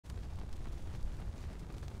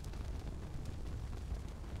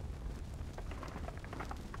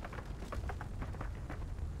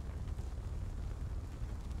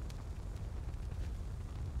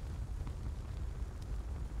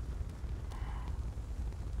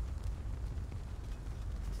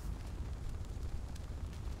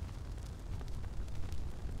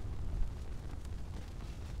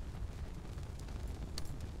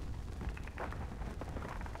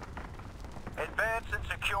advance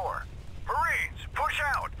and secure. Marines, push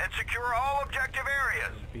out and secure all objective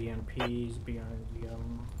areas. BMPs,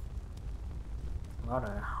 a lot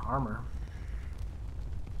of armor.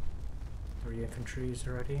 3 infantries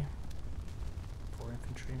already. 4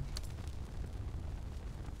 infantry.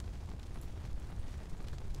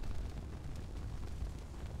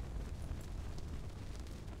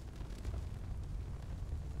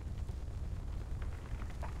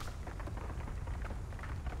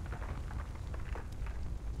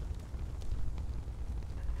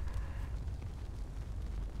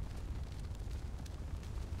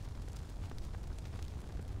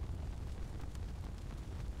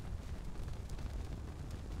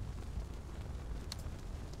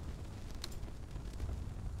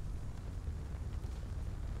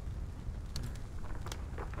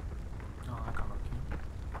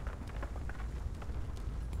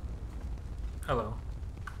 Hello.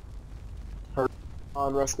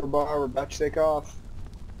 On Roscoe Bar, we're about to take off.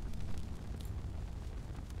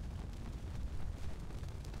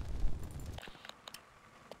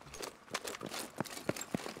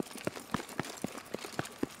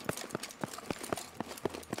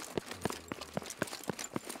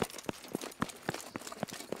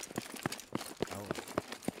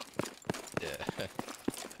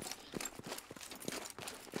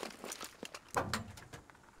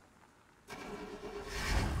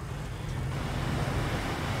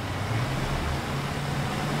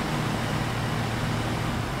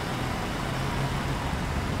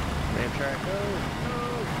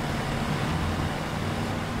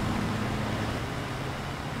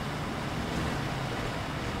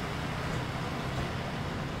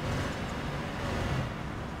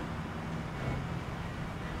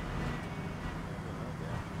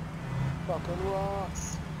 Fucking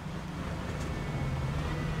rocks.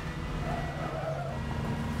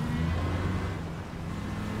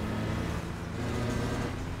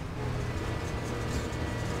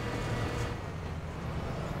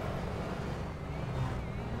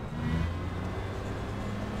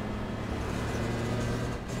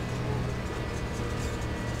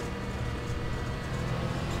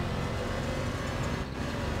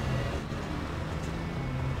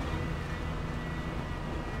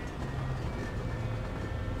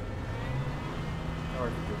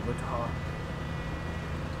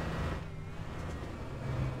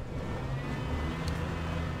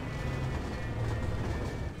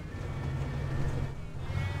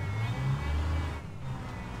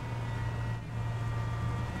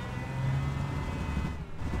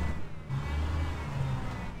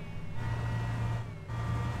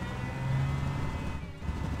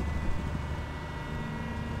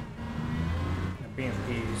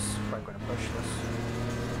 BMP's probably going to push this.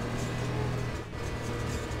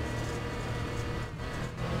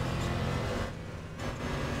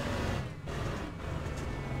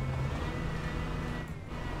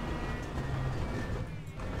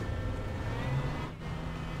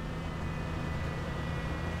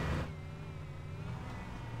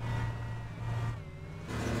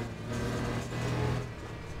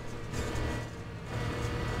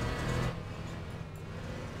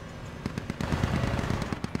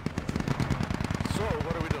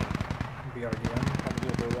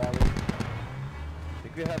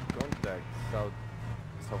 We have contact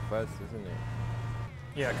southwest, isn't it?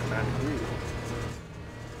 Yeah, command.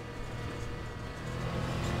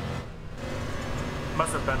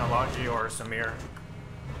 Must have been a logi or a Samir.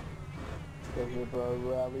 There's your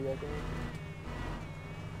rally, I think.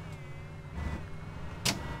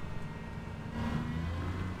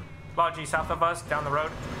 Logi south of us, down the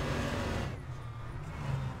road.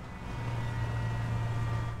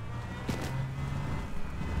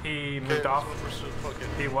 He moved off.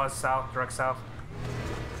 He was south, direct south.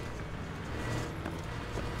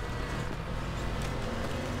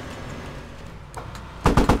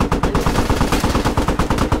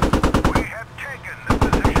 We have taken the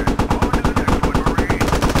position. On to the next one, Marine.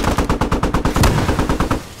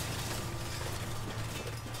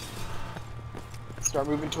 Start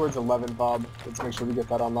moving towards 11, Bob. Let's make sure we get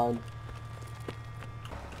that online.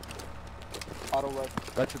 Auto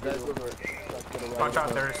left. That's it. Watch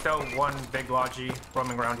out, there's still one big logi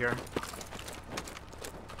roaming around here.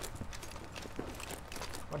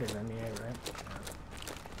 What is MEA, right?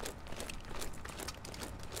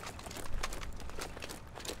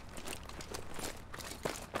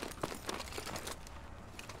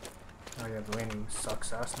 Oh yeah, the landing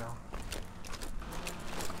sucks ass now.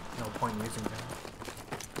 No point in using that.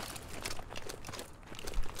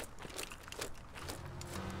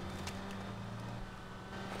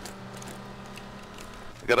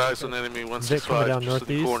 Got eyes on enemy 165 down just to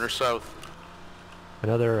the northeast. corner south.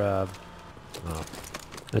 Another Oh,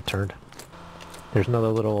 it turned. There's another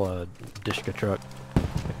little Dishka truck,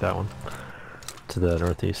 like that one, to the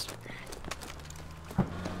northeast.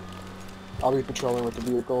 I'll be patrolling with the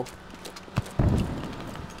vehicle.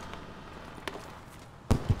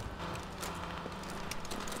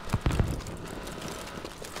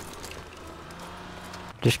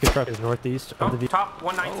 Dishka truck is northeast of the vehicle. Top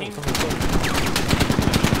 119. Second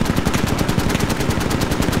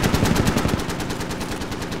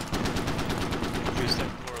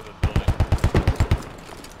floor of the building.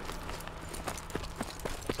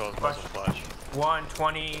 So it's muzzle flash.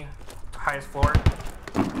 120, highest floor.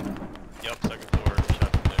 Yep, second floor,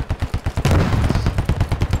 shot from there.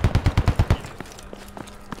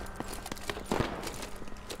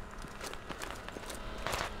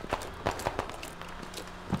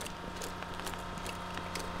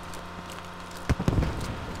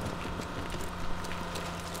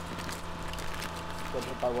 Got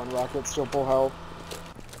hit by one rocket, still full health.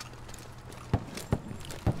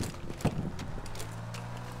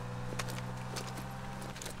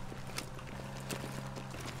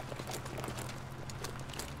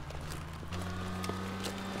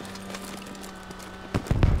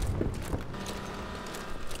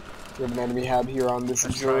 We have an enemy hab here on this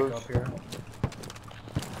There's strike observe. up here.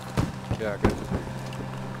 Yeah, good.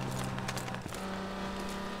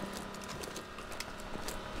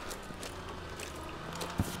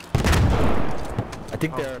 I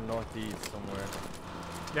think they're northeast somewhere.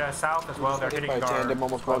 Yeah, south as well. They're Hit hitting by a our tandem,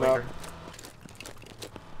 almost squad blown up. leader.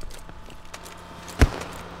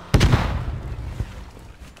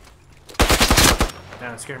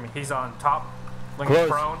 Yeah, it scared me. He's on top. Linking Close.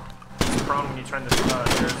 prone. He's prone when you turn the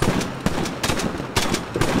stairs.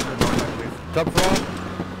 Top floor.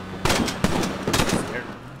 Scared.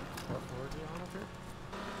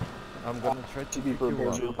 I'm gonna try to TB pick for you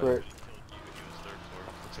repairs up. real quick.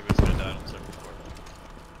 Looks like it's gonna die on the second floor.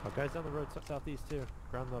 Oh, guys down the road southeast too,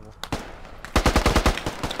 ground level.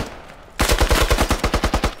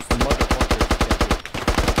 Some motherfuckers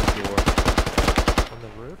can't get door. On the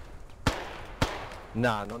roof?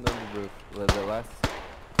 Nah, not on the roof.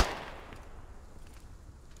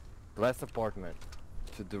 The last apartment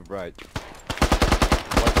to the right.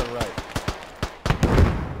 What's on right?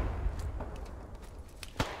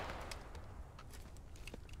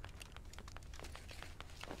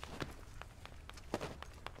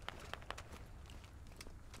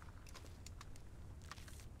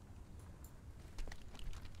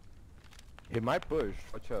 He might push.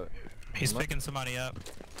 Watch out. He's picking somebody up.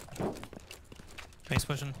 He's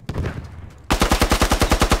pushing.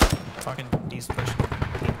 Fucking, he's pushing.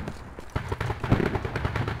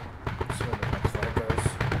 See where the next fight goes.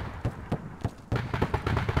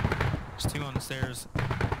 There's two on the stairs.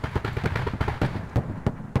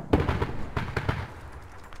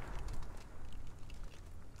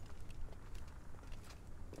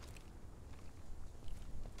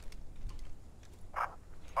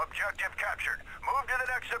 Objective captured. Move to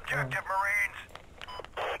the next objective,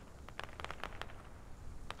 Marines.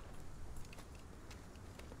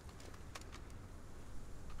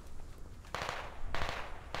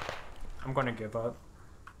 I'm gonna give up.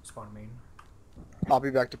 Spawn main. I'll be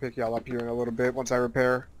back to pick y'all up here in a little bit once I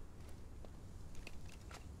repair.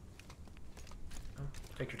 Oh,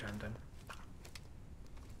 take your time then.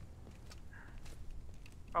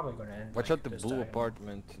 Probably gonna end. Watch like, out the this blue diagonal.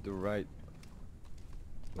 apartment to the right.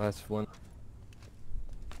 Last one.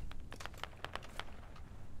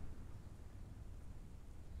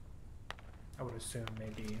 I would assume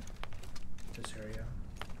maybe this area.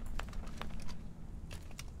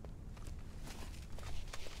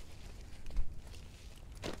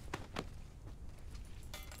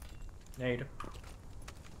 Nade.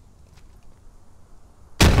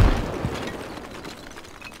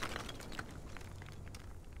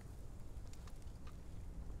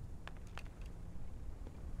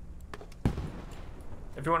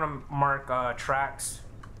 If you want to mark tracks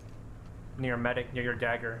near medic, near your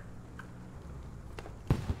dagger.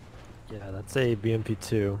 Yeah, that's a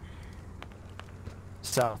BMP-2.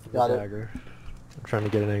 South of Got the it. dagger. I'm trying to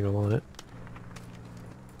get an angle on it.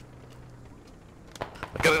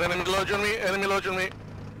 Got an enemy lodge on me, enemy lodge on me.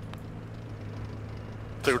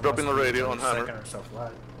 They were dropping the radio on Hammer. Second or so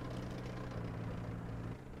flat.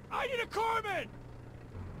 I need a corpsman!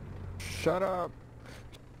 Shut up.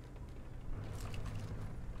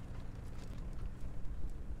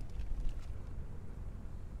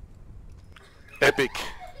 Epic.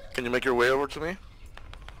 Can you make your way over to me?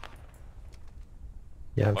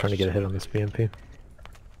 Yeah, I'm trying to get a hit on this BMP.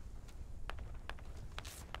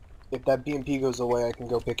 If that BMP goes away, I can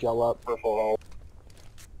go pick y'all up for full health.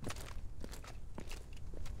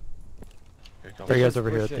 Are you guys over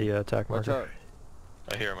here at the attack Watch marker?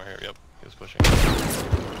 out. I hear him, yep. He was pushing.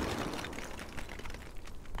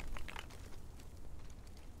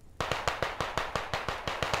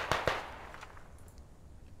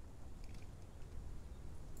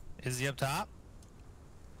 Is he up top?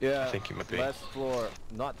 Yeah, I think he might be. last floor,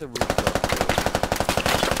 not the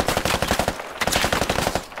rooftop.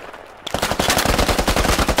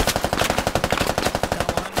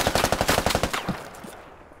 Got one.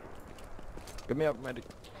 Get me up, medic.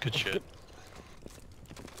 Good shit.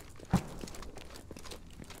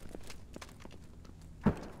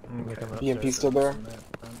 BMP still there?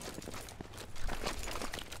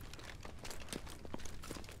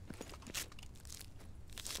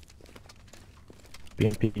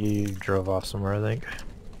 BMP drove off somewhere, I think.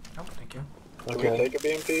 Oh, thank you. Okay. Take a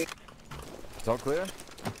BMP? It's all clear?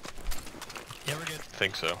 Yeah, we're good.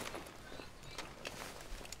 Think so.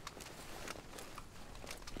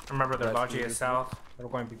 Remember their That's logi really is south. They're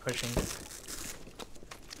going to be pushing.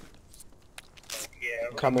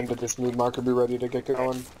 Come into this mood marker, be ready to get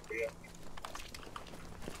going.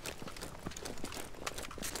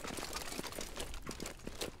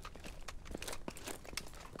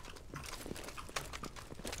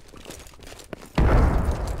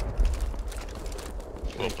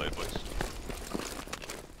 Well played, boys.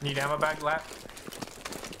 Need ammo bag lap?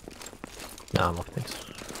 No, I'm okay, thanks.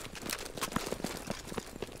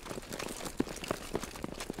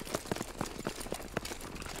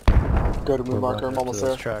 Go to mood We're marker, running I'm up to almost those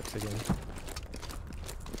there. tracks again.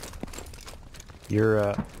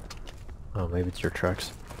 You're oh, maybe it's your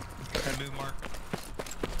tracks. Red move mark.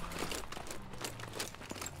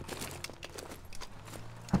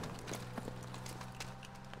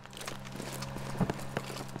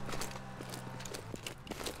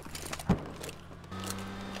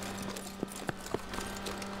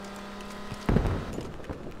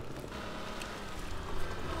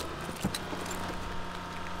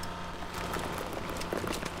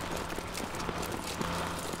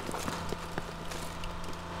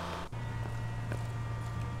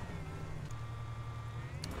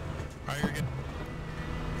 Alright, you're good.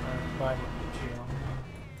 Bye, Gio.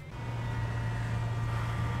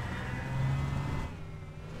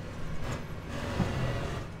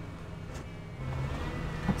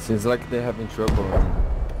 Seems like they're having trouble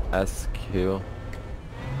on SQ.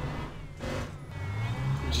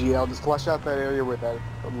 GL, just flush out that area where that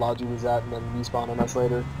logi was at and then respawn on us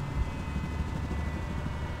later.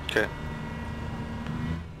 Okay.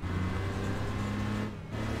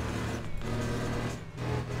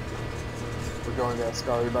 We're going to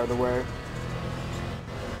Ascari, by the way.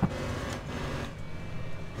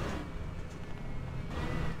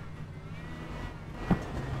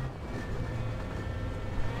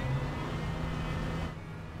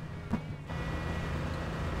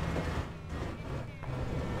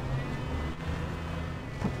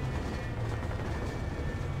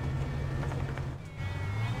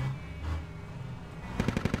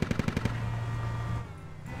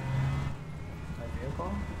 My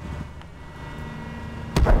vehicle?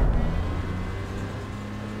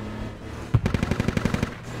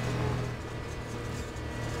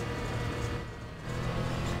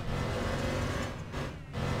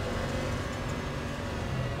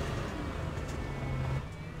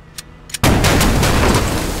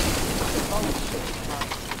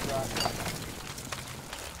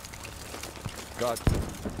 God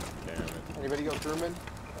damn it. Anybody go Truman?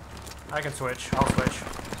 I can switch. I'll switch.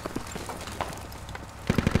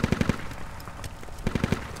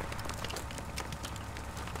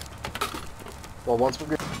 Well, once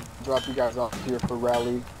we're gonna drop you guys off here for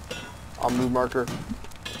rally on mood marker.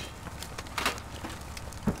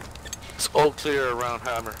 It's all clear around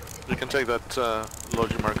Hammer. You can take that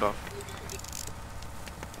logi mark off.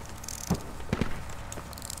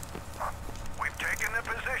 We've taken the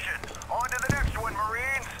position. On to the next one,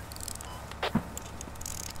 Marines.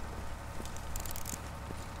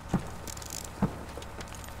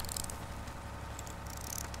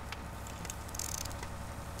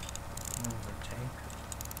 Tank.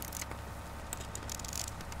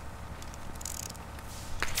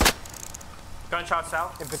 Gunshot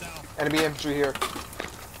south. Enemy infantry here.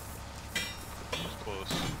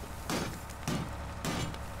 Close.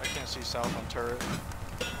 I can't see south on turret.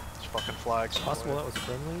 It's fucking flags. Possible that was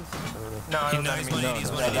friendlies? I don't know. No, He it was knows enemy. what no, he's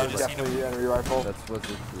no. what Yeah, he that was just seen him. definitely enemy rifle. That's what it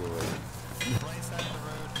was. Right side of the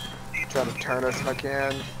road. Try to turn us if I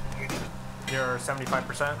can. You're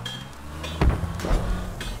 75%.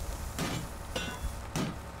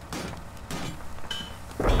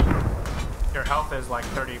 Your health is like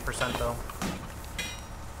 30% though.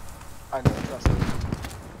 I know, trust me.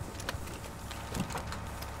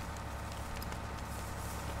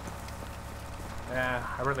 Yeah,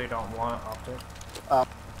 I really don't want optic.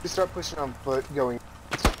 You start pushing on foot, going.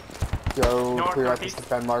 Go North, clear out this northeast.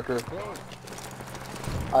 defend marker.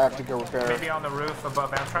 I have to go repair. Maybe on the roof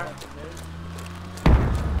above Amtrak.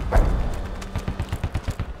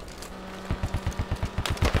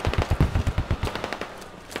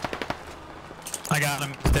 I got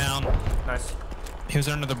him. He's down. Nice. He was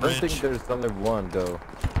under the I don't think bridge. there's only one though.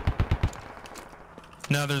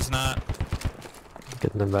 No, there's not.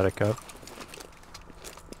 Getting the medic up.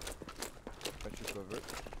 I should cover it.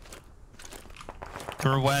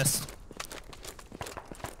 We're west.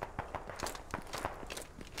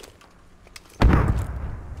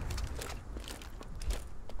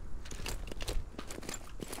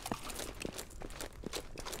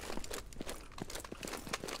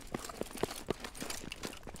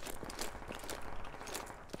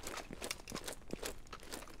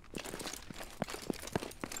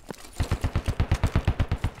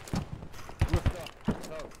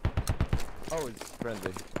 Oh, it's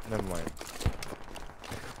friendly. Never mind.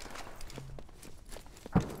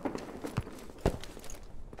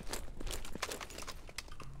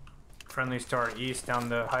 Friendlies to our east down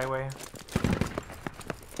the highway.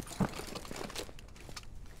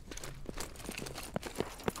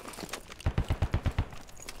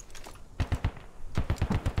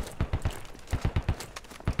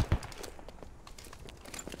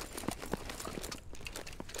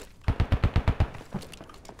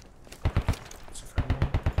 It's a friendly.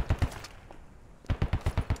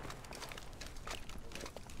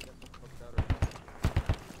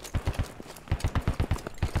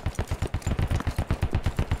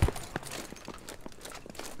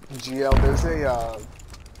 GL, there's a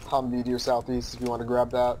Humvee to your southeast if you want to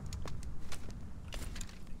grab that.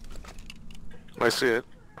 I see it.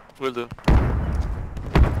 Will do.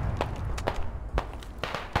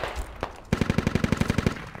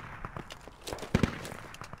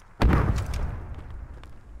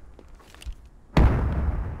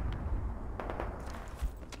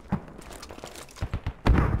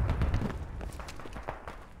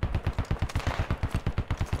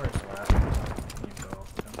 Where's that? You go.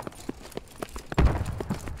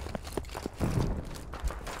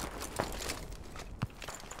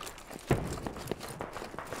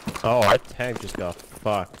 Oh, our tank just got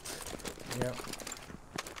fucked. Yep.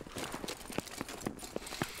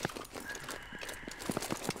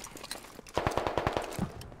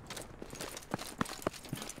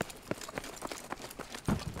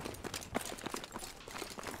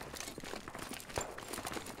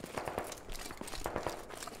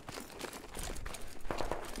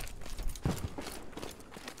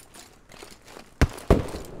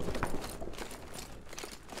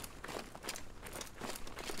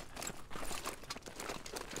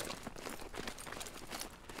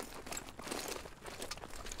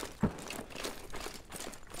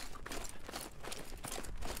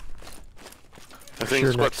 I think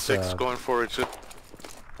Sure, squad next, 6 going for it.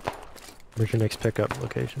 Where's your next pickup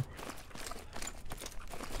location?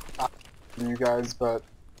 You guys, but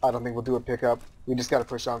I don't think we'll do a pickup. We just gotta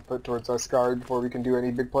push on foot towards our Scarred before we can do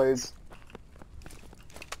any big plays.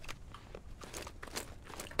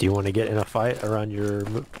 Do you want to get in a fight around your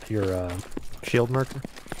shield marker?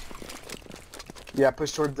 Yeah,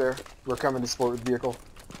 push towards there. We're coming to support with vehicle.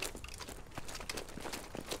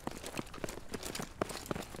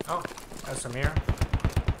 Oh, that's Amir.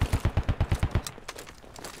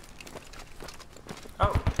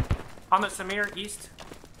 Oh, on the Samir east.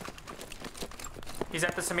 He's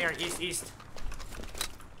at the Samir east.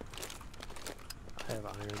 I have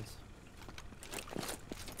irons.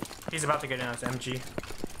 He's about to get in on his MG.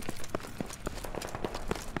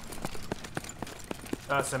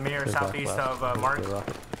 Samir, Clear southeast back of left. Mark. Clear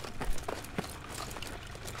rocket.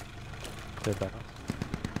 Clear back.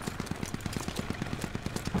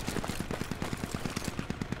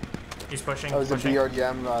 He's pushing. Oh, there's a pushing.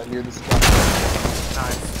 BRDM near this.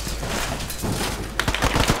 Nice.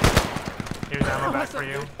 Here's ammo back for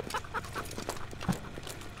you.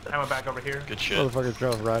 Ammo back over here. Good shit. Motherfucker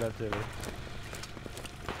drove right up to me.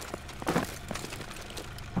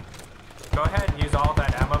 Go ahead and use all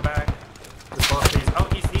that ammo back. With both these. Oh,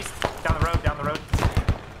 east, down the road.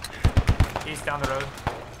 East, down the road.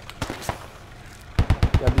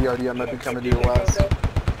 Yeah, BRDM might be coming to your west.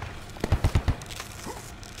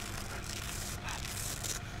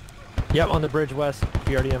 Yep, on the bridge west,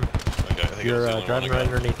 BRDM. Okay, I think You're that's the only driving one I right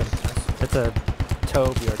got. underneath him. It's a tow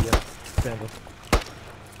BRDM. Expanded.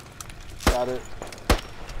 Got it.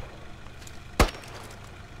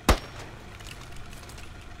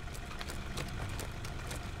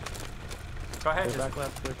 Go ahead. Clear Just, back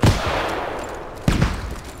left, clear back.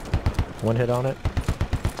 One hit on it.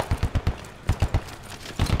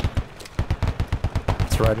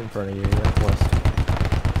 right in front of you, yeah, west.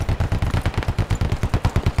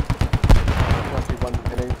 Must be one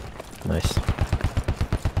hitting. Nice.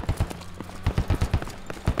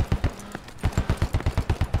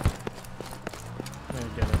 I'm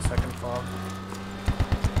gonna get a second fog.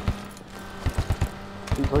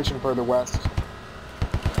 Keep pushing further west.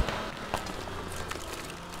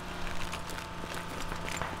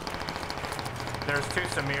 There's two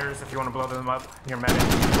Samirs if you want to blow them up. Your medic.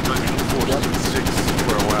 Looking 6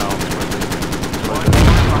 for a while. One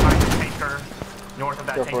behind the tanker, north of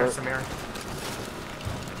that Go tanker, for it. Samir.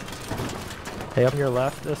 Hey, up on your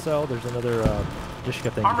left, SL, there's another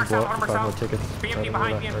Dishka thing Armour you can blow south, up armour for 5 more south. tickets. BMP Right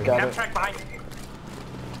behind, over BMP. there. Got it. Amtrak behind.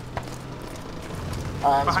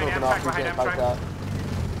 I'm Behind smoking Amtrak, off, we behind can't fight Amtrak. that.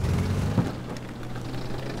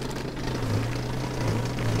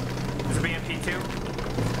 There's a BMP2.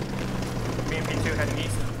 BMP2 heading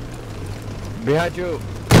east. Behind you!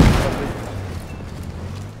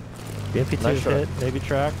 BMP2 Nice is shot. hit, maybe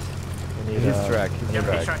tracked. We need, He's tracked. He's Yep, he's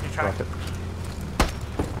tracked. tracked, he's tracked. rocket.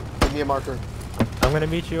 Give me a marker. I'm gonna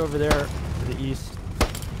meet you over there to the east.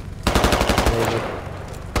 Maybe.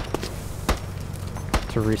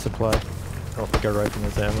 To resupply. I don't think our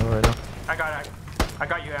rifleman has ammo right now. I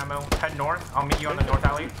got you ammo. Head north. I'll meet you on the north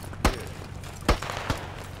alley.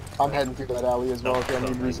 I'm heading through that alley as well if you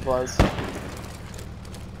need resupplies.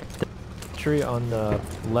 Tree on the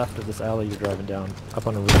left of this alley you're driving down, up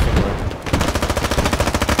on the roof somewhere.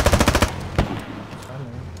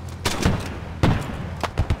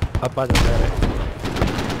 Up by the medic.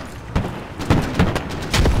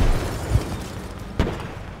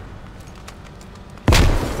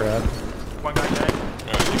 Grab. One guy dead.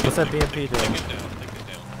 What's that BMP Take doing? it down, take it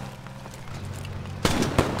down.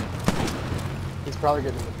 He's probably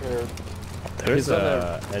getting repaired. There's He's on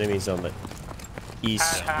the- enemies on the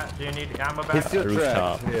east Hat, do you need ammo back? He's still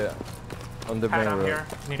Rooftop. tracked. Yeah. On the Hat, main I'm road. here.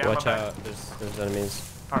 Need ammo Watch back? out, there's enemies.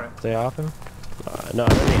 Alright. Stay off him. No, I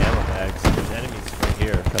don't need ammo bags. There's enemies right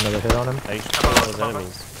here. Got another hit on him. I should kill those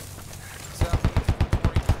enemies.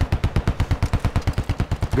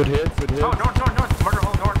 Good hit, good hit. Oh, north. Murder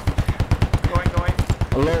hole north. Going.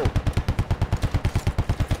 Hello.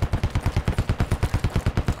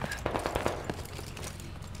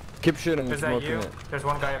 Keep shooting, Is that smoking you? it. There's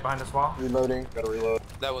one guy behind this wall. Reloading. Gotta reload.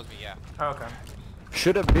 That was me, yeah. Oh, okay.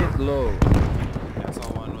 Shoot a bit low. That's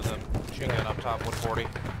all one with a machine gun up top, 140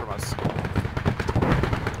 from us.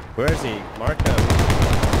 Where is he? Mark him.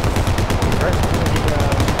 Right behind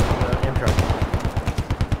the Amtrak.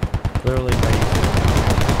 Literally right.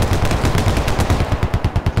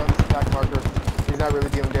 He's on this attack marker. He's not really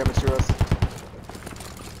dealing damage to us.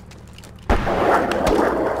 Oh,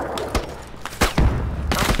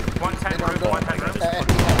 110 roof, 110 roof. Enemy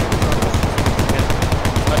has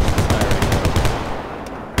Touch this guy right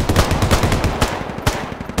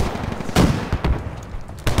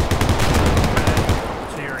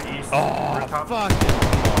To your east. now. Rooftop. Fuck.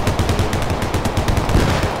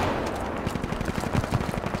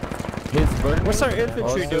 He's burning. What's our infantry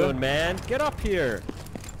Also, doing, man? Get up here.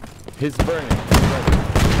 He's burning.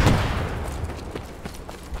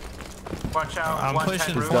 Watch out. I'm 110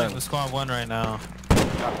 pushing roof. point with squad 1 right now.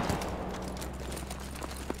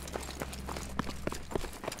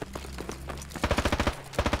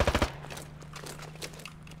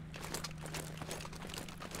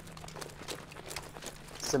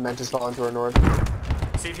 cement is falling to our north.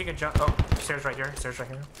 See if you can jump. Oh, stairs right here. Stairs right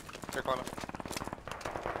here. They're climbing.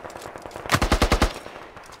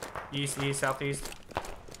 East, southeast.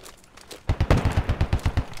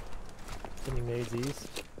 Sending nades east.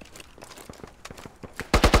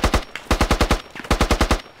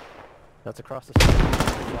 That's across the street.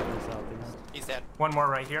 Southeast. He's dead. One more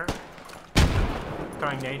right here.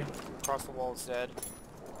 Throwing nade. Across the wall is dead.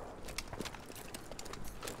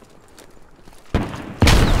 Do we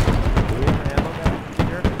have ammo back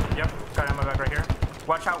here? Yep, got ammo back right here.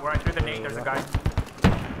 Watch out, where I threw the nade, there's a guy.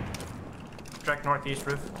 Direct northeast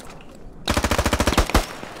roof.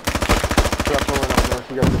 We got pulling up north.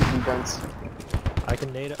 We got the defense. I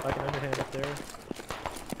can nade it. I can underhand up there.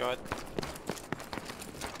 Go ahead.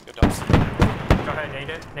 Good dumps. Go ahead, nade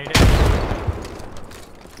it.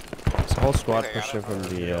 It's a whole squad Okay, I got pushing it. from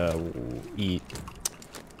the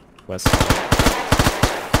west.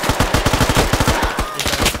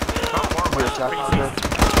 Oh, more We're west, attacking pretty north.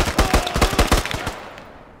 east.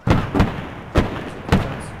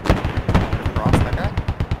 Cross that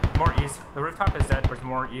guy? More east. The rooftop is dead, but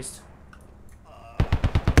more east.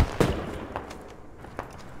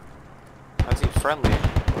 How's he friendly?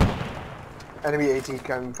 Enemy AT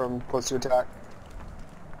coming from close to attack.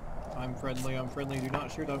 I'm friendly, do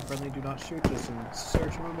not shoot, I'm friendly, do not shoot, just in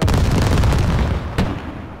search of a better.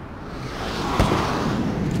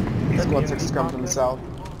 Squad 6 is coming from the south.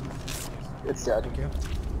 It's dead. Thank you.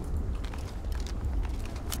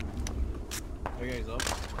 Okay, he's up.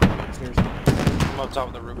 Upstairs. I'm up top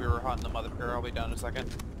of the roof, we were hunting the mother pair, I'll be down in a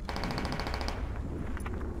second.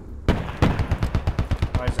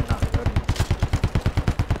 Why is it not loading?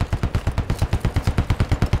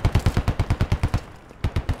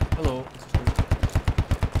 Hello.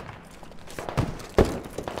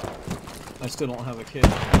 I still don't have a kid,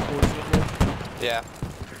 unfortunately. Yeah.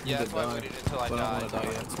 I Yeah, that's why I die, waited until I but I died don't to wanna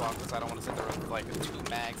die yet. swap, because I don't want to sit there with like 2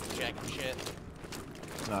 mags and jack and shit.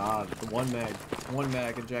 Nah, the one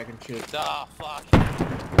mag and jack and shit. Ah, fuck.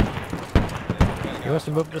 You want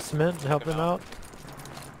to move to cement and help him out?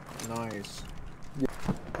 Nice.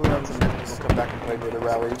 We'll come back and play with the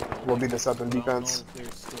rally. We'll be the southern I don't know defense. if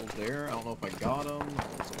they're still there. I don't know if I got them.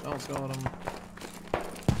 Someone else got them.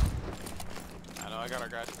 I know I got our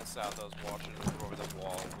guy to the south, I was watching over the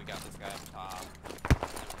wall. We got this guy up top.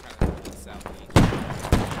 We're kind of to the southeast.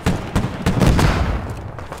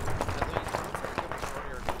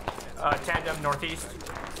 Tandem northeast.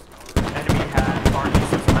 Enemy hat far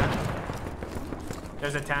east of cement.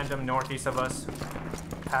 There's a tandem northeast of us.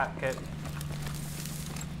 Hat kit.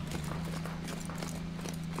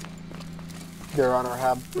 They're on our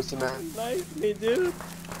hab with cement. Knife me, dude.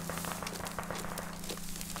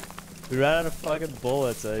 We ran out of fucking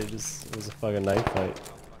bullets. It was a fucking knife fight.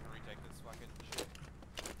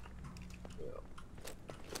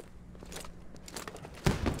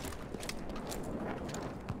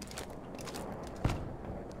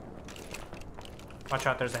 Watch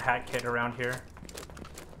out, there's a hat kit around here.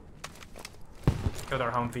 Killed our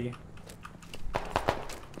Humvee.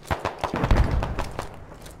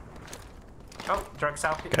 Oh, direct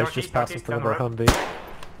south. Guys northeast, just passed in northeast, front down of our the road. Humvee.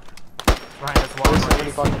 Behind us, wall, There's so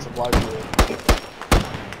many northeast. fucking supplies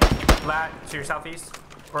here. Lat to your southeast.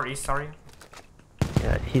 Or east, sorry.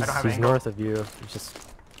 Yeah, he's don't have angle. north of you. He just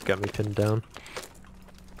got me pinned down.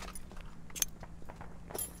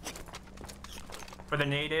 Where the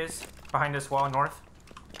nade is, behind this wall, north.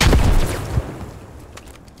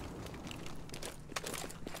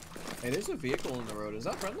 Hey, there's a vehicle in the road. Is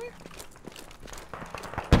that friendly?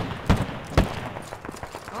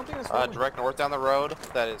 I don't think that's friendly. Direct north down the road,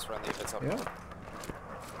 that is friendly if it's up. Yeah.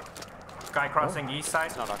 Guy crossing east side.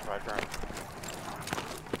 It's not occupied current.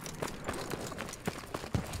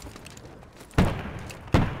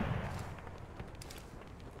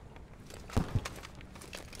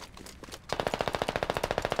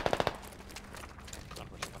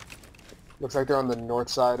 Looks like they're on the north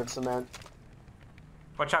side of cement.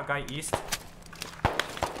 Watch out, guy east.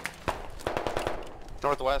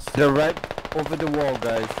 Northwest. They're right over the wall,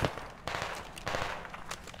 guys.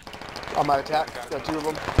 On my attack, got 2 of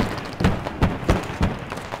them.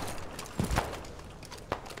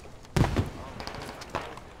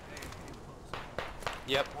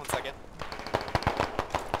 Yep, 1 second.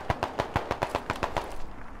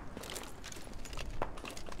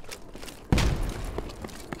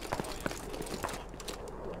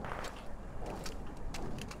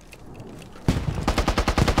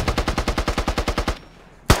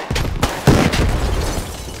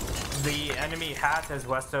 The enemy hat is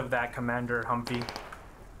west of that commander Humvee.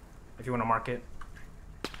 If you want to mark it.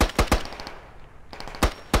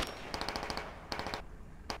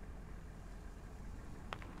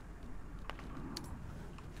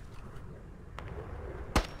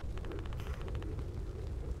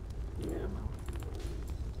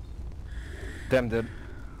 Damn, dude.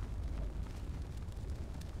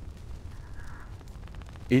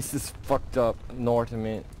 East is fucked up. North, I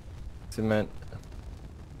mean, cement.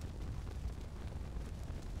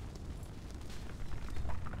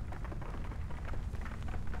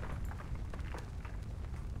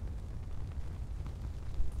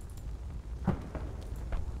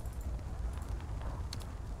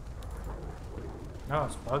 No,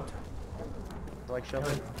 it's bugged. Like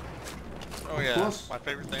shoveling. Oh yeah, my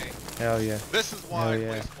favorite thing. Hell yeah. This is why I Hell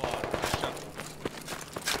yeah. play squad. Shovel.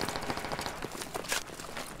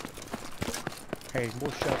 Hey,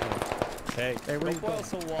 more shoveling. Hey, Hey, where go you boil going?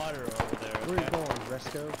 some water over there. Where okay? you going,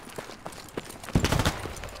 Resco?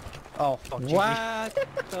 Oh, fuck. What?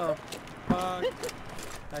 the fuck?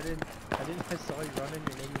 I saw you running,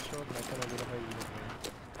 your name was showed, and I thought I would have hit you.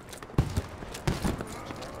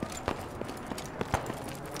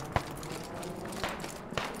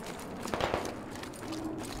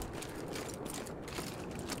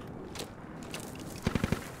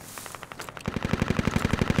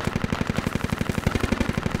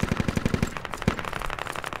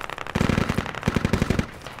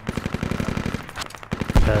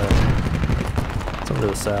 to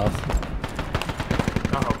the south.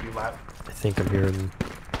 I'll help you, lap. I think I'm hearing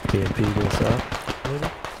BMP to the south. Maybe?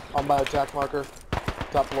 On my attack marker.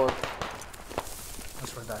 Top floor.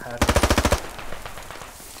 That's where that hat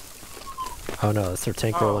Oh no, that's their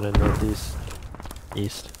tank Oh. rolling in northeast.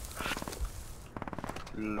 East.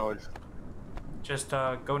 Lol. is. Just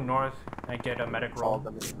go north and get a medic roll.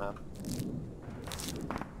 man.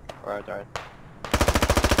 Alright, alright.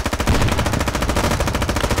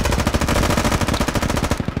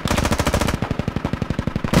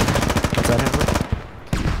 What's that, Hammer?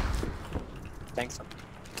 Thanks.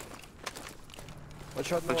 One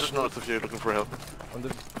shot I'm just north of you looking for help. on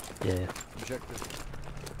the Yeah. objective.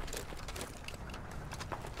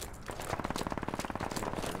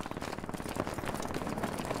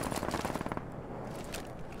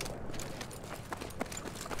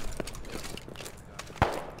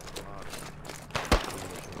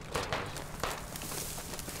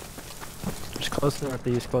 Just close to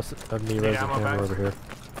northeast, close of me, Need resin ammo camera back? over here.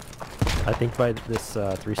 I think by this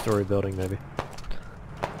 3-story building, maybe.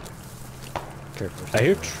 Careful. I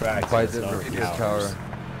hear tracks. By but the it's not radio towers. tower.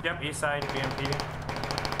 Yep, east side, BMP.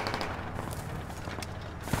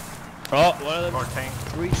 Oh, one of them Or tank.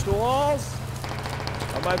 reached the walls.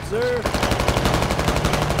 On my observe.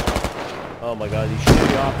 Oh my god, these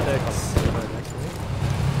shitty optics.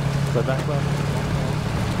 Go back left.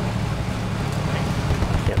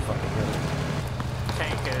 Can't fucking get it.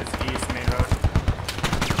 Tank is east, main road.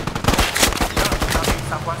 No, southeast,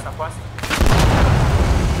 southwest, southwest.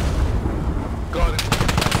 Got it.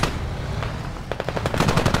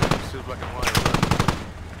 Still black and white.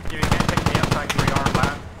 You can't take me up, so I can rearm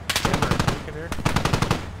lap. Hammer, you come here.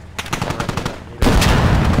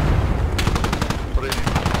 What is it?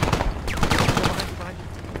 Behind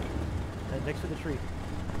you. Next to the tree.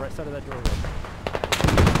 Right side of that doorway.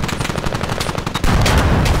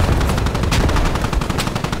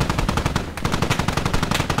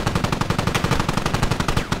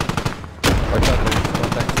 Watch out, there's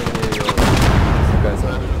contacts in here. You guys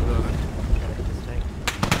are.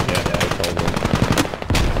 Yeah, I told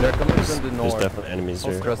them. They're coming from the There's north. definitely enemies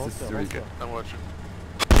here. Across the street. I'm watching.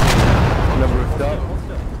 On the rooftop.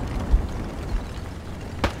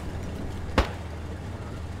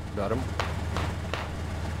 Got him.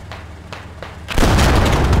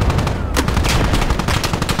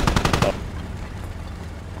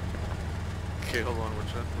 Okay, hold on,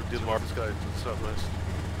 we're dealing with this guy to the southwest.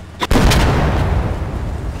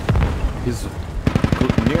 He's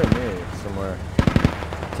near me somewhere.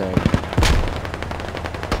 Tank.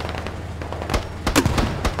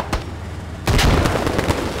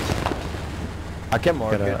 I can't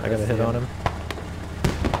mark it. I gotta hit on him.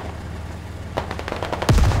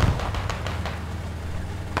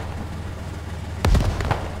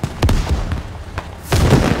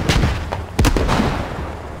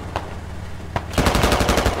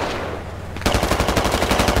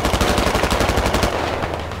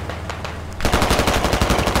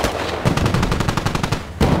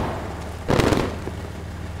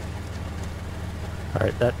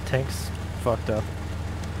 Alright, that tank's fucked up.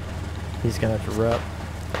 He's gonna have to rep.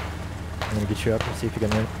 I'm gonna get you up and see if you can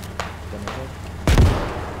win.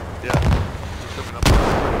 Yeah, he's coming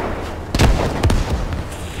up.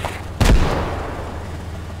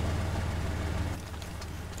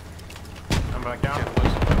 I'm back down.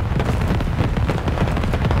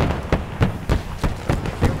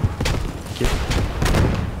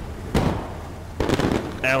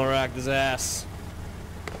 Alarak his ass.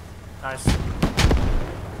 Nice.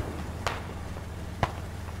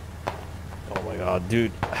 Oh my god,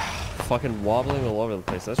 dude. Fucking wobbling all over the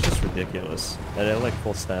place. That's just ridiculous. And they have like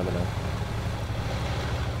full stamina.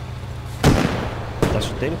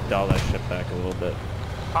 They need to dial that shit back a little bit.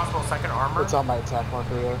 Possible second armor. It's on my attack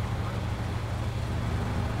marker there.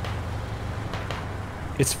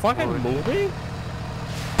 It's fucking moving?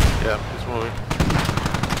 Yeah, he's moving.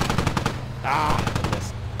 Ah! I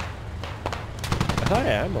missed. I thought I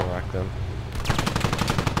ammo racked them.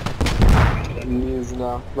 He is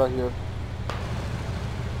now, right here.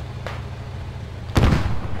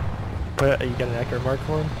 What, you got an accurate mark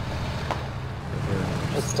for him?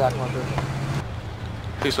 It's attack marker.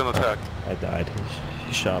 He's on attack. I died.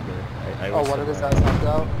 He shot me. I Oh, was one of his somewhere. guys knocked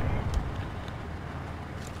out.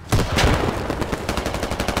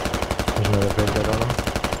 There's another big dead on him.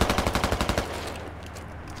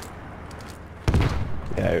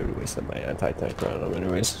 Yeah, I already wasted my anti-tank round on him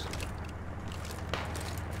anyways.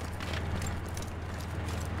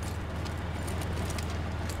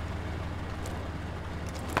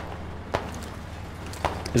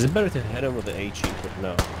 Is it better to hit him with an HE? But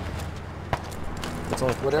no. It's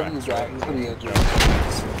only for Whatever you tracks, got, right? he's pretty injured.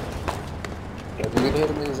 If you can hit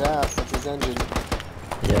him in his ass, that's his engine.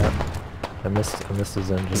 Yeah. I missed his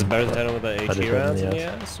engine. Is it better to hit him with the I just HE hit him in rounds the in the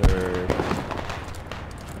ass or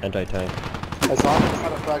anti-tank? As long as it's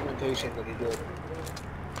not a fragmentation, then you're good.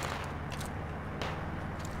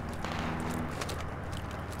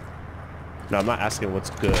 No, I'm not asking what's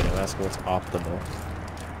good. I'm asking what's optimal.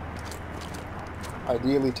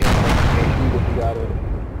 Ideally, tank HE if you got it.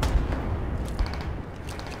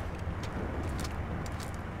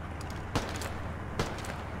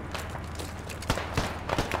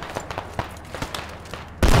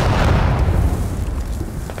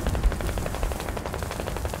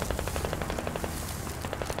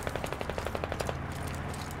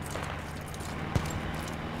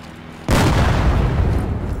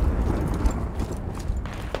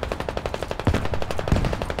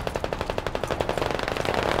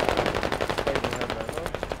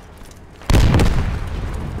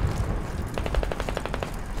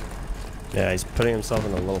 Yeah, he's putting himself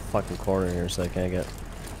in a little fucking corner here so I can't get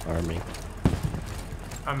army.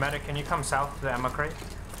 Medic, can you come south to the ammo crate?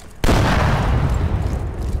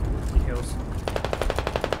 He heals.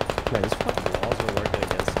 Man, these fucking walls are working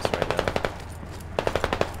against us right now.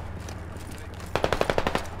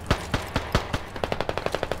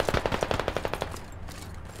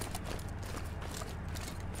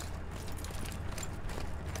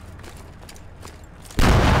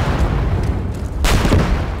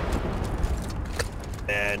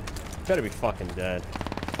 Man, you better be fucking dead.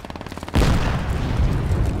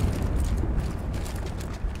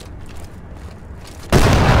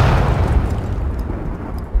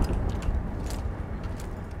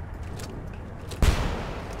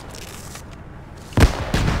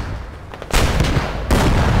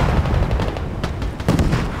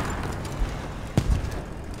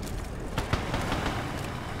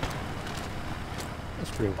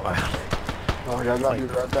 That's pretty wild. Oh my god, I got you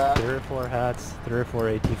right back. 3 or 4 hats, 3 or 4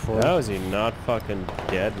 AT4. How is he not fucking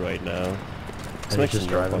dead right now? This And makes he's just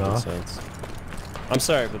no driving fucking off. sense. I'm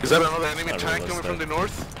sorry, but Is that another enemy tank coming realistic. from the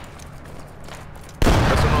north?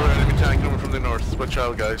 That's another enemy tank coming from the north. Watch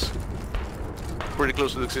out, guys. Pretty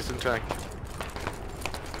close to the existing tank.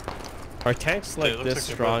 Are tanks Yeah, like it looks this like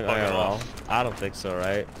they're strong both bugging IRL? off. I don't think so,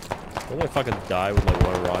 right? Don't they fucking die with like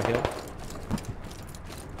one rocket?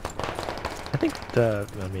 I think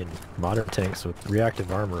I mean, modern tanks with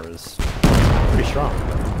reactive armor is pretty strong.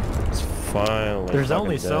 It's finally. There's fucking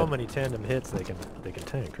only so dead. many tandem hits they can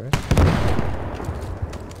tank, right?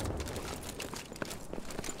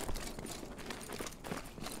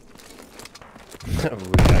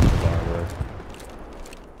 Reactive armor.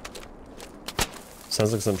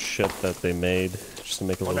 Sounds like some shit that they made just to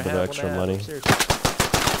make a little bit of extra money.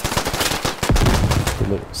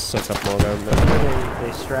 Suck up more government.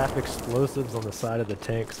 They strap explosives on the side of the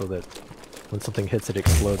tank so that when something hits it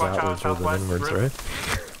explodes Watch out, outwards rather than southwest, inwards,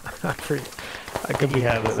 right? I could be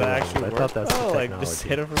having Does that actually I work? thought that's oh, the like technology. just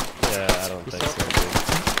hit him from... Yeah, I don't think so, dude.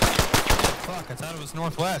 Fuck, I thought it was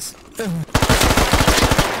northwest.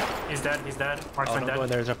 He's dead, he's dead. Oh, Marksman no, dead.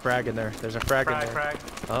 there's a frag in there. There's a frag in there. Frag.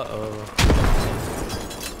 Uh-oh.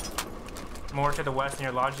 More to the west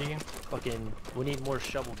near Logi. Fucking, we need more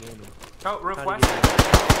shovel gaming. Oh, roof How do you west.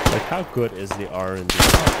 get Like, how good is the R&D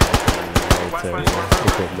West, military west.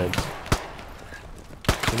 equipment?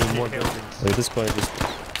 We need more Killed. buildings. Like, at this point, just...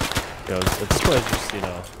 You know, at this point, just, you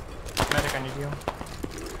know... Medic, I need you.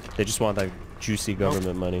 They just want that juicy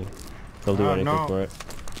government money. They'll do Oh, anything no. for it.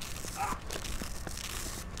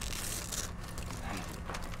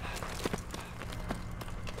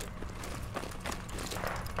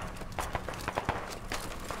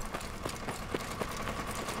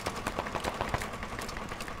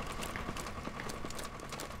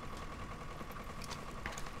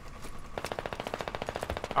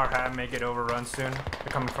 Our HAB may get overrun soon. They're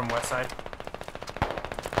coming from west side.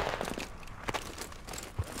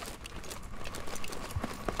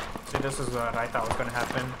 See, this is what I thought was going to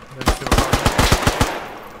happen. There's two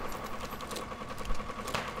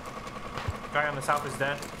guy on the south is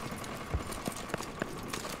dead.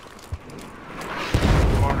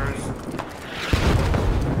 Corners.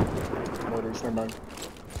 Motors, never mind.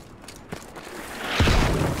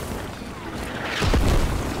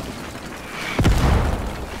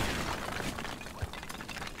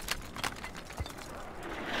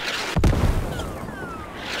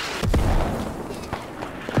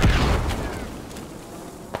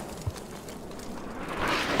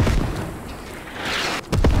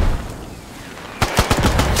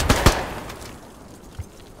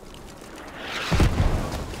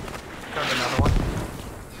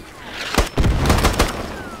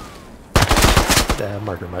 That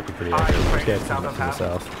marker might be pretty He's accurate. right This guy's south coming of from the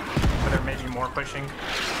half. south. But there may be more pushing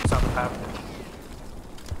south of half.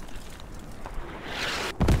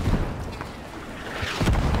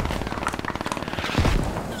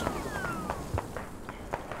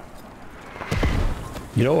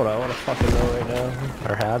 You know what I want to fucking know right now?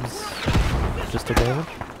 Our habs just took damage?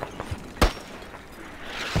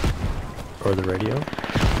 Or the radio?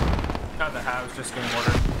 No, the halves just getting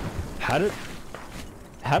ordered.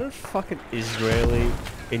 How did fucking Israeli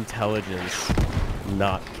intelligence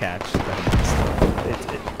not catch that stuff?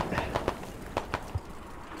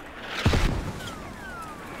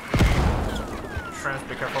 Trans,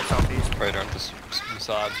 be careful southeast. Right on this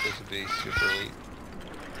Mossad's supposed to be super elite.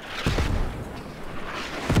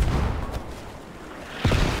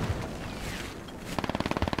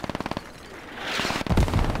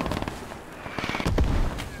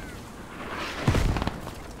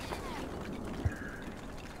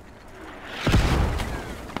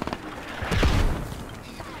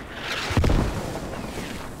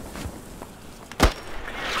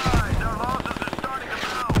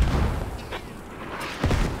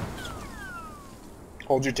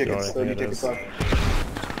 Hold your tickets. Throw your tickets up.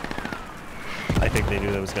 I think they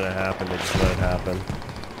knew that was gonna happen. They just let it happen.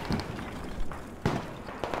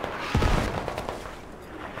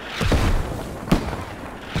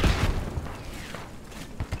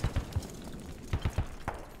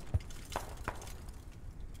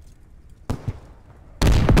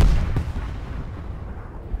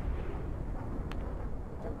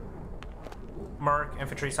 Mark,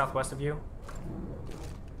 infantry southwest of you.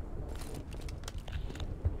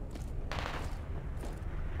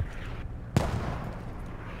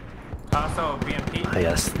 Also, BMP.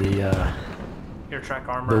 Yes, the Your track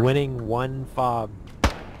armor. the winning one fob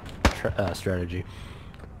strategy.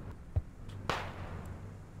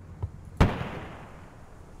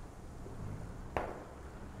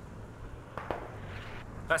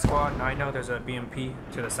 That squad, I know there's a BMP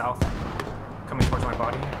to the south, coming towards my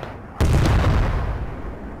body.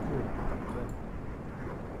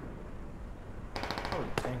 Oh,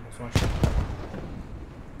 dang, there's one shot.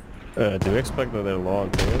 Do we expect that they're low on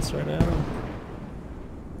bullets right now?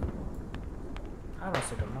 I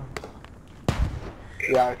honestly don't know.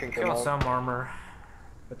 Yeah, I think they're Killed low. some armor,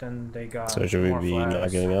 but then they got So should we more be flags. not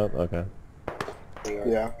getting out? Okay.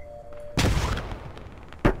 Yeah.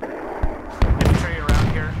 Infantry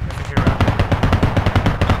around here. Infantry around here.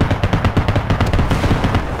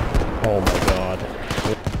 Oh my god.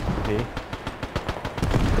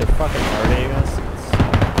 They're fucking harding us.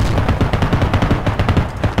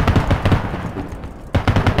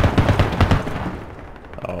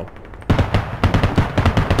 Oh.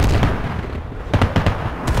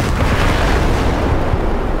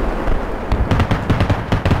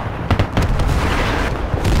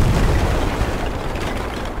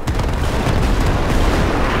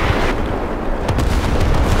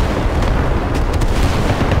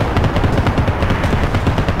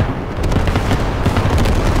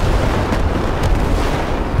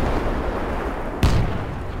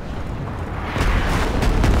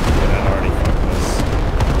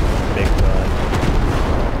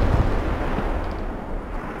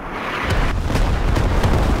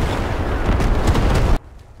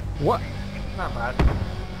 What? Not bad.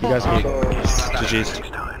 You guys gave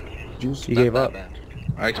GG's. You gave up.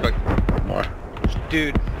 I expect more.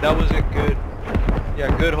 Dude, that was a good,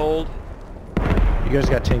 yeah, good hold. You guys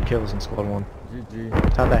got 10 kills in squad 1.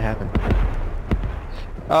 GG. How'd that happen?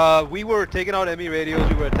 We were taking out enemy radios,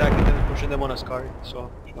 we were attacking them and pushing them on a SCAR,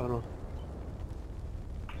 so, I don't know.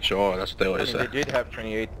 Sure, that's what they always say. They did have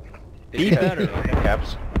 28. Beat that or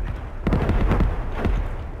caps.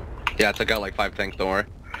 Yeah, I took out like 5 tanks, don't worry.